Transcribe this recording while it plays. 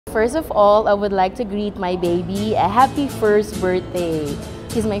First of all, I would like to greet my baby a happy first birthday.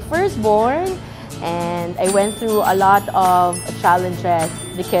 He's my firstborn, and I went through a lot of challenges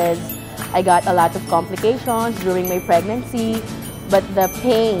because I got a lot of complications during my pregnancy, but the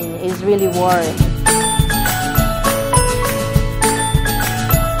pain is really worth.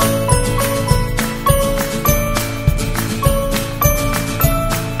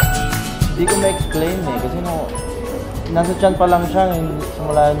 Hindi ko ma-explain kasi nasa tiyan pa lang siya,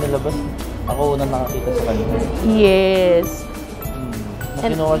 simula nilabas, ako unang nakakita sa kanya. Yes.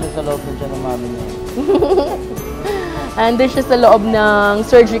 Kinuha siya sa loob ng tiyan ng mami niya. Andun siya sa loob ng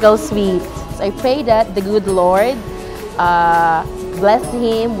surgical suite. So I pray that the good Lord bless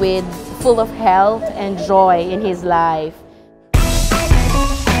him with full of health and joy in his life.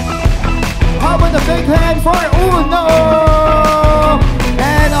 How about a big hand for Uno?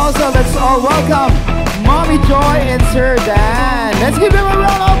 And also, let's all welcome Mommy Joy and Sir Dan. Let's give him a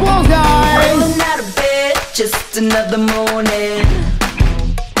round of applause, guys. Rolling out of bed, just another morning.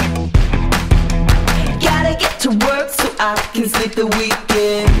 Gotta get to work so I can sleep the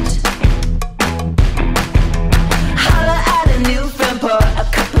weekend. Holla at a new friend for a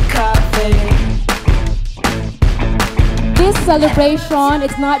cup of coffee. This celebration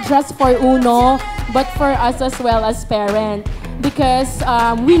is not just for Uno, but for us as well as parents. Because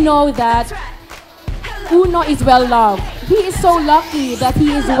we know that Uno is well loved. He is so lucky that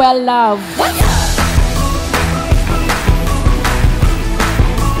he is well loved.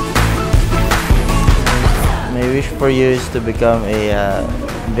 My wish for you is to become a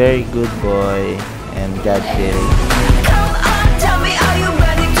very good boy and God-fearing. Come on, tell me, are you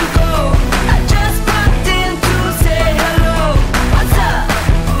ready to go? I just popped in to say hello. What's up?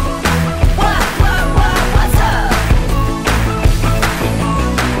 What's up?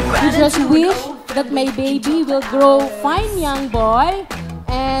 We just wish that my baby will grow fine young boy,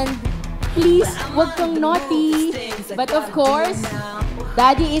 and please, wag kang naughty. But of course,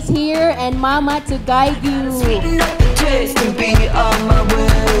 Daddy is here and Mama to guide you. Sweeten up the taste and be on my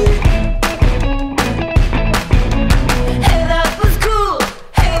way. Hey, that was cool.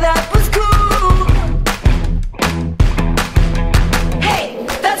 Hey, that was cool. Hey,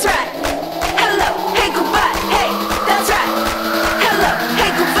 that's right. Hello, hey, goodbye. Hey, that's right. Hello,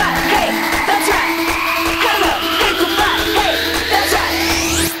 hey, goodbye. Hey, that's right. Hello, hey, goodbye. Hey, that's right.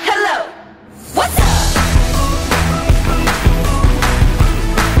 Hello, what's up?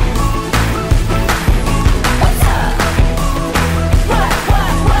 What's up?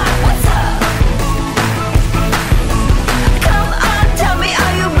 What's up? Come on, tell me,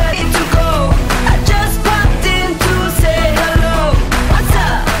 are you ready to go? I just popped in to say hello. What's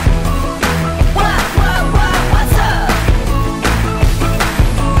up? What's up?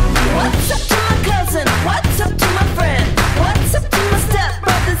 What's up to my cousin? What's up to my friend? What's up to my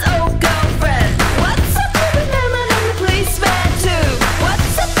stepbrother's old girlfriend? What's up to the mailman and the policeman too?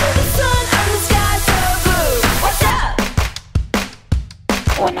 What's up to the sun and the sky so blue? What's up?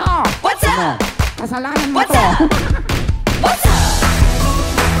 Uno! What's up? Kasalanan mo What's to. up? What's up?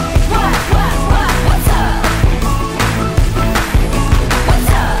 What's up? What's up?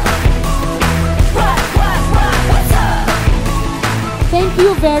 What's up? Thank you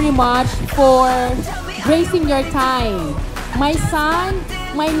very much for gracing your time. My son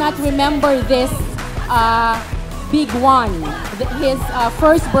might not remember this big one, his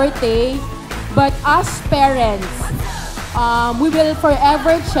first birthday, but us parents, we will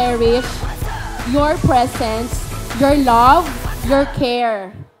forever cherish your presence, your love, your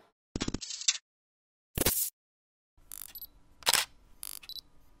care.